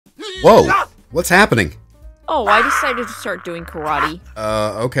Whoa, what's happening? Oh, I decided to start doing karate.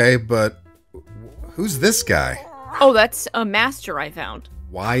 Okay, but who's this guy? Oh, that's a master I found.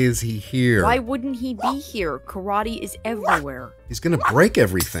 Why is he here? Why wouldn't he be here? Karate is everywhere. He's gonna break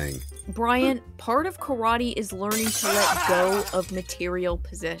everything. Brian, part of karate is learning to let go of material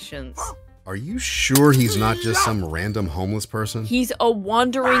possessions. Are you sure he's not just some random homeless person? He's a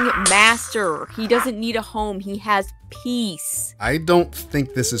wandering master. He doesn't need a home. He has peace. I don't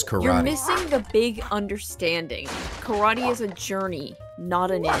think this is karate. You're missing the big understanding. Karate is a journey,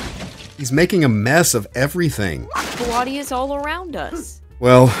 not an end. He's making a mess of everything. Karate is all around us.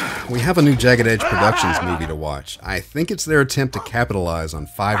 Well, we have a new Jagged Edge Productions movie to watch. I think it's their attempt to capitalize on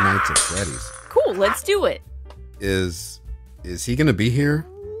Five Nights at Freddy's. Cool, let's do it. Is he gonna be here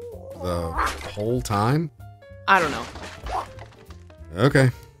the whole time? I don't know.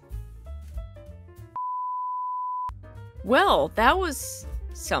 Okay. Well, that was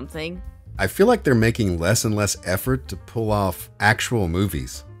something. I feel like they're making less and less effort to pull off actual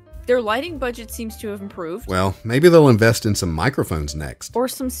movies. Their lighting budget seems to have improved. Well, maybe they'll invest in some microphones next. Or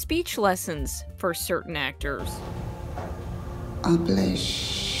some speech lessons for certain actors.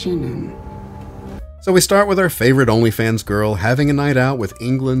 Oblation. So we start with our favorite OnlyFans girl having a night out with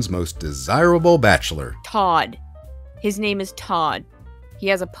England's most desirable bachelor. Todd. His name is Todd. He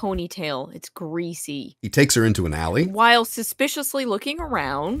has a ponytail. It's greasy. He takes her into an alley. While suspiciously looking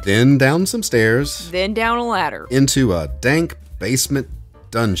around. Then down some stairs. Then down a ladder. Into a dank basement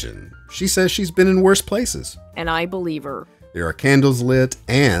dungeon. She says she's been in worse places. And I believe her. There are candles lit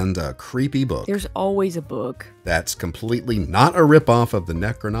and a creepy book. There's always a book. That's completely not a ripoff of the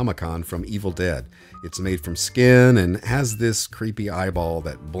Necronomicon from Evil Dead. It's made from skin and has this creepy eyeball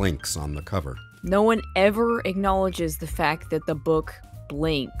that blinks on the cover. No one ever acknowledges the fact that the book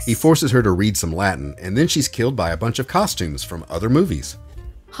blinks. He forces her to read some Latin, and then she's killed by a bunch of costumes from other movies.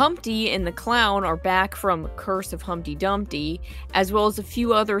 Humpty and the Clown are back from Curse of Humpty Dumpty, as well as a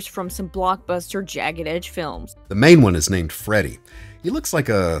few others from some blockbuster Jagged Edge films. The main one is named Freddy. He looks like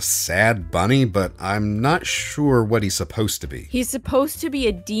a sad bunny, but I'm not sure what he's supposed to be. He's supposed to be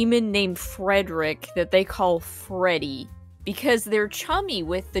a demon named Frederick that they call Freddy, because they're chummy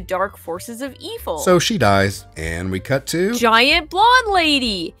with the dark forces of evil. So she dies, and we cut to... Giant blonde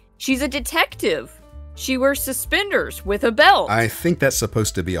lady! She's a detective. She wears suspenders with a belt. I think that's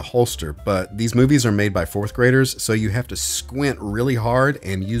supposed to be a holster, but these movies are made by 4th graders, so you have to squint really hard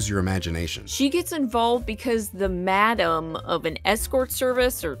and use your imagination. She gets involved because the madam of an escort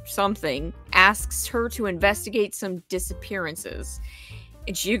service or something asks her to investigate some disappearances,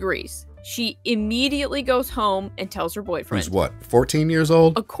 and she agrees. She immediately goes home and tells her boyfriend. Who's what, 14 years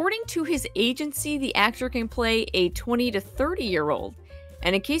old? According to his agency, the actor can play a 20 to 30-year-old.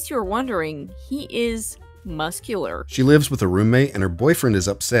 And in case you were wondering, he is muscular. She lives with a roommate, and her boyfriend is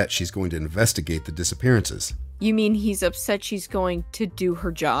upset she's going to investigate the disappearances. You mean he's upset she's going to do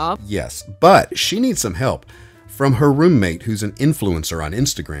her job? Yes, but she needs some help from her roommate, who's an influencer on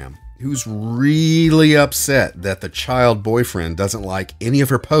Instagram, who's really upset that the child boyfriend doesn't like any of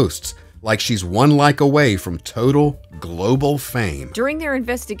her posts, like she's one like away from total global fame. During their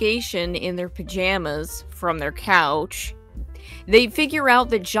investigation in their pajamas from their couch, they figure out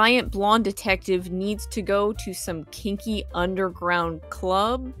that giant blonde detective needs to go to some kinky underground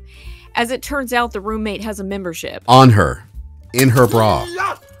club. As it turns out, the roommate has a membership. On her. In her bra.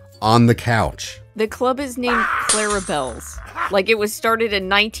 On the couch. The club is named Clarabelle's, like it was started in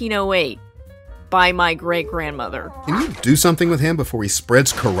 1908 by my great-grandmother. Can you do something with him before he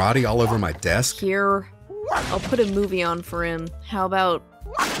spreads karate all over my desk? Here, I'll put a movie on for him. How about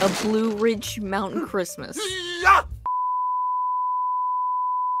a Blue Ridge Mountain Christmas?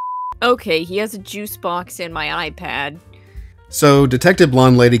 Okay, he has a juice box and my iPad. So, Detective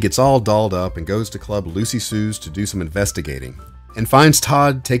Blonde Lady gets all dolled up and goes to Club Lucy Sue's to do some investigating, and finds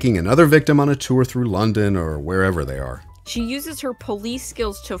Todd taking another victim on a tour through London or wherever they are. She uses her police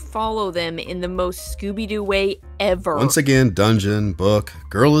skills to follow them in the most Scooby-Doo way ever. Once again, dungeon, book,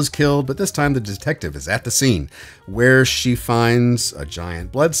 girl is killed, but this time the detective is at the scene, where she finds a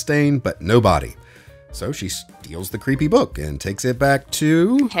giant bloodstain, but no body. So she steals the creepy book and takes it back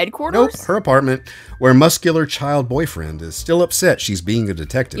to... Headquarters? Nope, her apartment, where muscular child boyfriend is still upset she's being a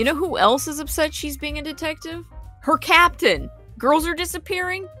detective. You know who else is upset she's being a detective? Her captain. Girls are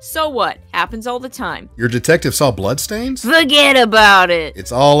disappearing? So what? Happens all the time. Your detective saw bloodstains? Forget about it.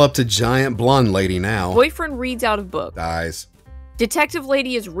 It's all up to giant blonde lady now. Boyfriend reads out of book. Dies. Detective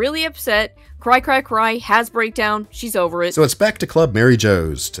lady is really upset. Cry, cry, cry. Has breakdown. She's over it. So it's back to Club Mary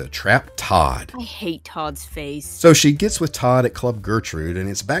Jo's to trap Todd. I hate Todd's face. So she gets with Todd at Club Gertrude, and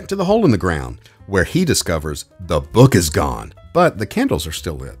it's back to the hole in the ground, where he discovers the book is gone. but the candles are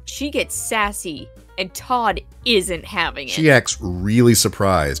still lit. She gets sassy, and Todd isn't having it. She acts really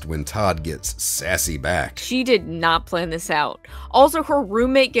surprised when Todd gets sassy back. She did not plan this out. Also, her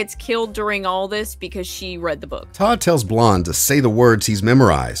roommate gets killed during all this because she read the book. Todd tells Blonde to say the words he's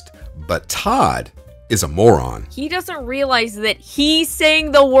memorized, but Todd is a moron. He doesn't realize that he's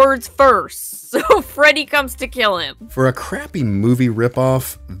saying the words first, so Freddy comes to kill him. For a crappy movie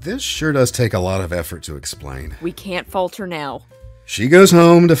ripoff, this sure does take a lot of effort to explain. We can't falter now. She goes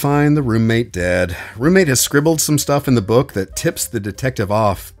home to find the roommate dead. Roommate has scribbled some stuff in the book that tips the detective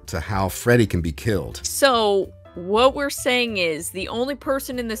off to how Freddy can be killed. So, what we're saying is the only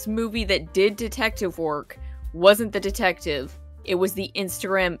person in this movie that did detective work wasn't the detective. It was the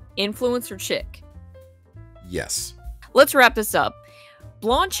Instagram influencer chick. Yes. Let's wrap this up.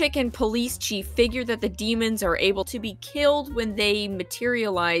 Blonde Chick and Police Chief figure that the demons are able to be killed when they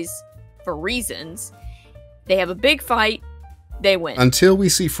materialize for reasons. They have a big fight. They win. Until we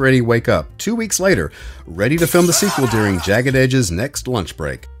see Freddy wake up 2 weeks later, ready to film the sequel during Jagged Edge's next lunch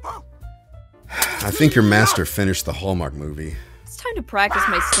break. I think your master finished the Hallmark movie. It's time to practice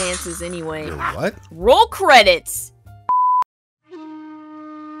my stances anyway. Your what? Roll credits!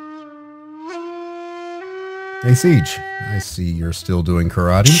 Hey, Siege. I see you're still doing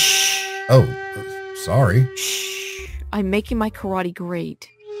karate. Oh, sorry. Shh. I'm making my karate great.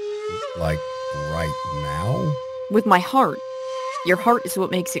 Like, right now? With my heart. Your heart is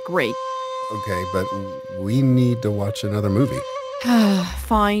what makes it great. Okay, but we need to watch another movie.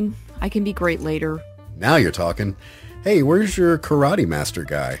 Fine. I can be great later. Now you're talking. Hey, where's your karate master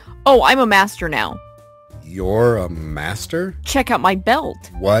guy? Oh, I'm a master now. You're a master? Check out my belt.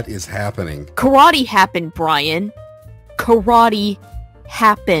 What is happening? Karate happened, Brian. Karate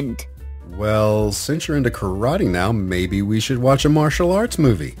happened. Well, since you're into karate now, maybe we should watch a martial arts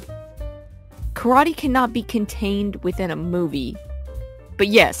movie. Karate cannot be contained within a movie. But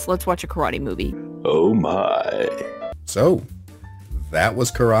yes, let's watch a karate movie. Oh my. So, that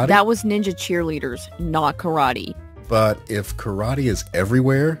was karate? That was ninja cheerleaders, not karate. But if karate is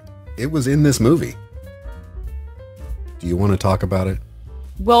everywhere, it was in this movie. Do you want to talk about it?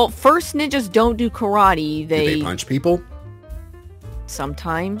 Well, first ninjas don't do karate. Do they punch people?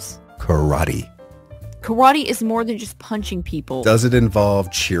 Sometimes. Karate. Karate is more than just punching people. Does it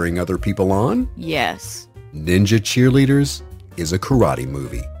involve cheering other people on? Yes. Ninja Cheerleaders is a karate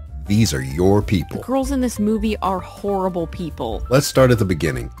movie. These are your people. The girls in this movie are horrible people. Let's start at the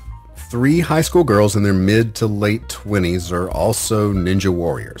beginning. 3 high school girls in their mid to late 20s are also ninja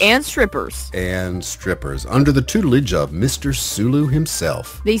warriors. And strippers. And strippers, under the tutelage of Mr. Sulu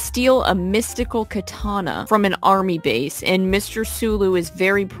himself. They steal a mystical katana from an army base, and Mr. Sulu is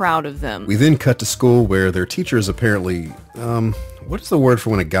very proud of them. We then cut to school where their teacher is apparently, what is the word for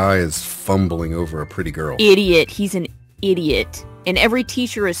when a guy is fumbling over a pretty girl? Idiot. He's an idiot. And every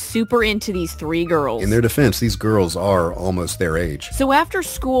teacher is super into these 3 girls. In their defense, these girls are almost their age. So after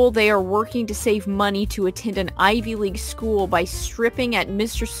school, they are working to save money to attend an Ivy League school by stripping at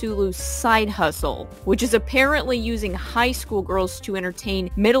Mr. Sulu's side hustle, which is apparently using high school girls to entertain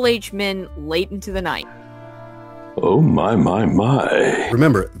middle-aged men late into the night. Oh my.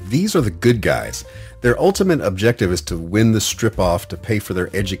 Remember, these are the good guys. Their ultimate objective is to win the strip-off to pay for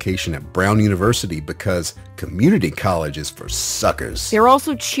their education at Brown University because community college is for suckers. They're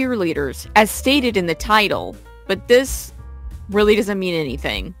also cheerleaders, as stated in the title, but this really doesn't mean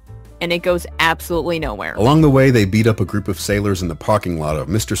anything, and it goes absolutely nowhere. Along the way, they beat up a group of sailors in the parking lot of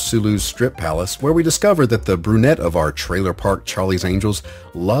Mr. Sulu's strip palace, where we discover that the brunette of our trailer park Charlie's Angels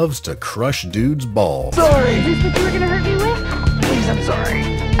loves to crush dudes' balls. Sorry! Is this what you were gonna hurt me with? Please, I'm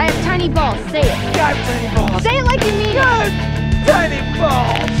sorry. I have tiny balls, say it. I have tiny balls. Say it like you mean it. Tiny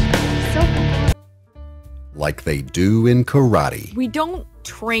balls! So like they do in karate. We don't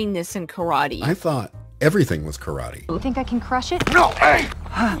train this in karate. I thought everything was karate. You think I can crush it? No, hey!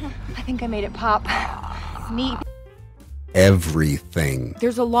 I think I made it pop. Neat. Everything.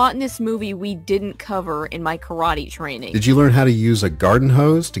 There's a lot in this movie we didn't cover in my karate training. Did you learn how to use a garden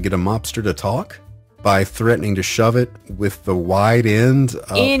hose to get a mobster to talk? By threatening to shove it with the wide end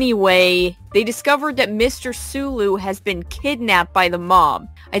up? Anyway, they discovered that Mr. Sulu has been kidnapped by the mob.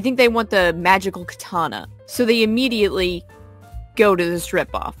 I think they want the magical katana. So they immediately go to the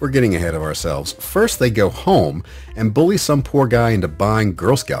strip-off. We're getting ahead of ourselves. First, they go home and bully some poor guy into buying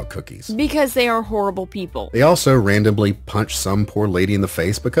Girl Scout cookies. Because they are horrible people. They also randomly punch some poor lady in the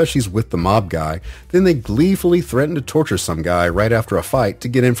face because she's with the mob guy. Then they gleefully threaten to torture some guy right after a fight to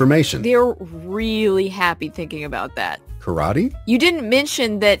get information. They're really happy thinking about that. Karate? You didn't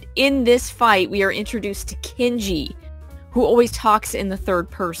mention that in this fight we are introduced to Kenji, who always talks in the third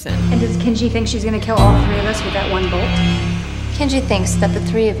person. And does Kenji think she's gonna kill all 3 of us with that one bolt? Kenji thinks that the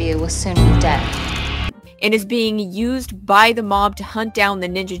three of you will soon be dead. And is being used by the mob to hunt down the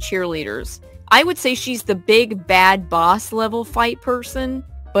ninja cheerleaders. I would say she's the big bad boss level fight person,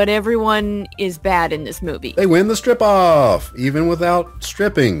 but everyone is bad in this movie. They win the strip off, even without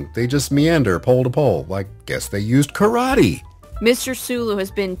stripping. They just meander pole to pole. Like, guess they used karate. Mr. Sulu has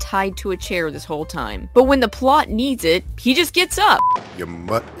been tied to a chair this whole time. But when the plot needs it, he just gets up. Your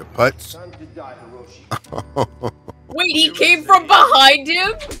putts. Wait, he came from behind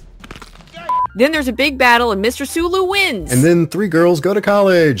him? Then there's a big battle and Mr. Sulu wins. And then 3 girls go to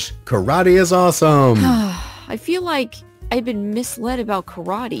college. Karate is awesome. I feel like I've been misled about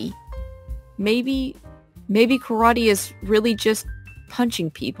karate. Maybe karate is really just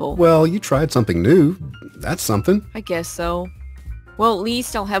punching people. Well, you tried something new. That's something. I guess so. Well, at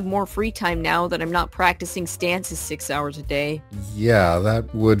least I'll have more free time now that I'm not practicing stances 6 hours a day. Yeah,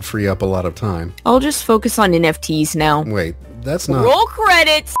 that would free up a lot of time. I'll just focus on NFTs now. Wait, that's not... Roll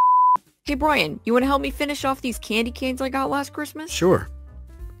credits! Hey Brian, you want to help me finish off these candy canes I got last Christmas? Sure.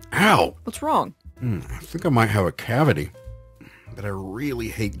 Ow! What's wrong? I think I might have a cavity. But I really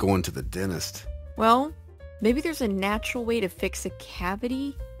hate going to the dentist. Well, maybe there's a natural way to fix a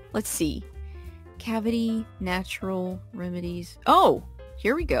cavity? Let's see. Cavity, natural remedies. Oh,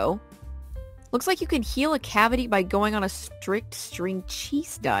 here we go. Looks like you can heal a cavity by going on a strict string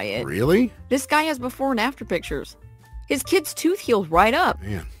cheese diet. Really? This guy has before and after pictures. His kid's tooth healed right up.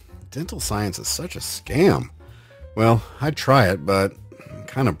 Man, dental science is such a scam. Well, I'd try it, but I'm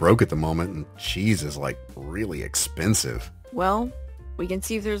kind of broke at the moment, and cheese is like really expensive. Well, we can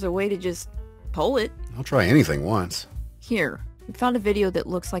see if there's a way to just pull it. I'll try anything once. Here, we found a video that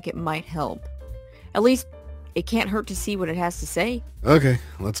looks like it might help. At least, it can't hurt to see what it has to say. Okay,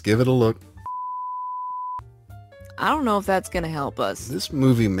 let's give it a look. I don't know if that's gonna help us. This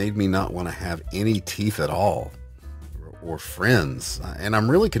movie made me not want to have any teeth at all. Or friends. And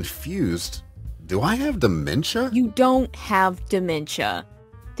I'm really confused. Do I have dementia? You don't have dementia.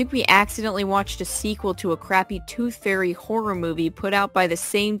 I think we accidentally watched a sequel to a crappy Tooth Fairy horror movie put out by the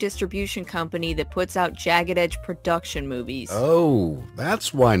same distribution company that puts out Jagged Edge production movies. Oh,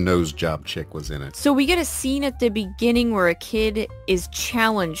 that's why Nose Job Chick was in it. So we get a scene at the beginning where a kid is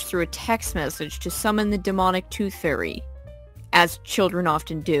challenged through a text message to summon the demonic Tooth Fairy, as children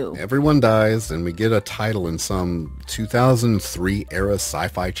often do. Everyone dies, and we get a title in some 2003 era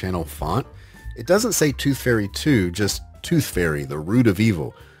Sci-Fi Channel font. It doesn't say Tooth Fairy 2, just Tooth Fairy, the root of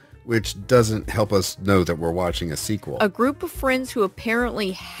evil, which doesn't help us know that we're watching a sequel. A group of friends who apparently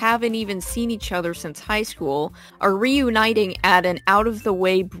haven't even seen each other since high school are reuniting at an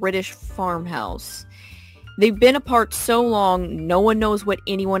out-of-the-way British farmhouse. They've been apart so long, no one knows what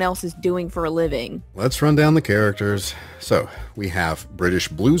anyone else is doing for a living. Let's run down the characters. So, we have British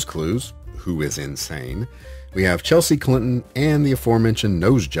Blues Clues, who is insane. We have Chelsea Clinton and the aforementioned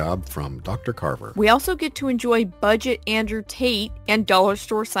nose job from Dr. Carver. We also get to enjoy budget Andrew Tate and dollar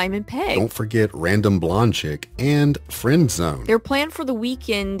store Simon Pegg. Don't forget Random Blonde Chick and Friend Zone. Their plan for the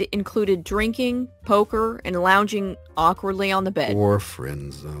weekend included drinking, poker, and lounging awkwardly on the bed. Or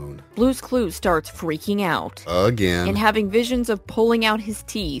Friend Zone. Blue's Clues starts freaking out. Again. And having visions of pulling out his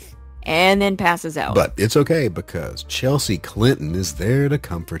teeth. And then passes out. But it's okay because Chelsea Clinton is there to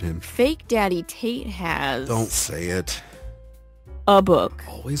comfort him. Fake Daddy Tate has... Don't say it. A book.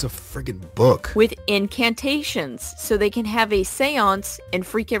 Always a friggin' book. With incantations, so they can have a seance and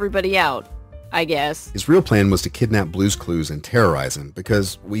freak everybody out, I guess. His real plan was to kidnap Blue's Clues and terrorize him,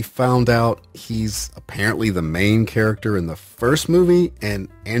 because we found out he's apparently the main character in the first movie, and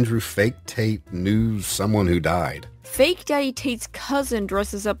Andrew Fake Tate knew someone who died. Fake Daddy Tate's cousin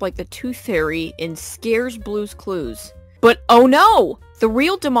dresses up like the Tooth Fairy and scares Blue's Clues. But oh no! The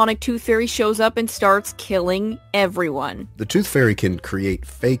real demonic Tooth Fairy shows up and starts killing everyone. The Tooth Fairy can create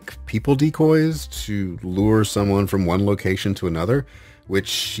fake people decoys to lure someone from one location to another, which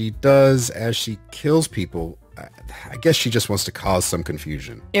she does as she kills people. I guess she just wants to cause some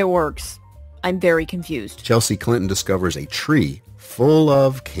confusion. It works. I'm very confused. Chelsea Clinton discovers a tree full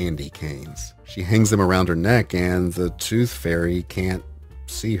of candy canes. She hangs them around her neck, and the Tooth Fairy can't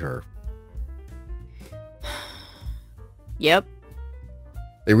see her. Yep.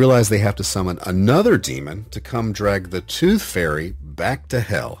 They realize they have to summon another demon to come drag the Tooth Fairy back to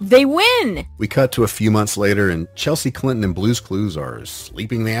hell. They win! We cut to a few months later, and Chelsea Clinton and Blue's Clues are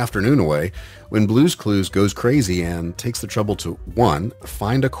sleeping the afternoon away when Blue's Clues goes crazy and takes the trouble to 1.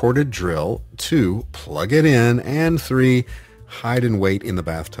 Find a corded drill, 2. Plug it in, and 3. Hide and wait in the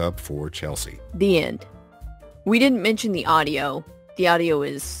bathtub for Chelsea. The end. We didn't mention the audio. The audio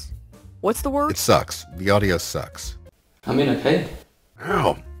is... What's the word? It sucks. The audio sucks. I mean, okay.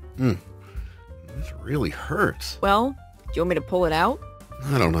 Ow. This really hurts. Well, you want me to pull it out?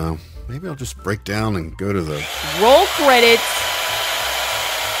 I don't know. Maybe I'll just break down and go to the... Roll credits.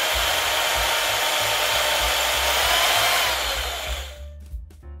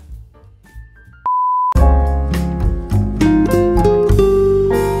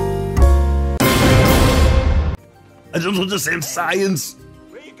 I just want the same science.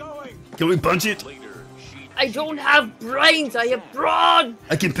 Can we punch it? I don't have brains, I have brawn!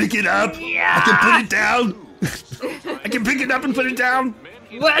 I can pick it up. Yeah. I can put it down. I can pick it up and put it down.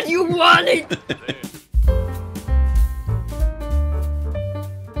 Where do you want it?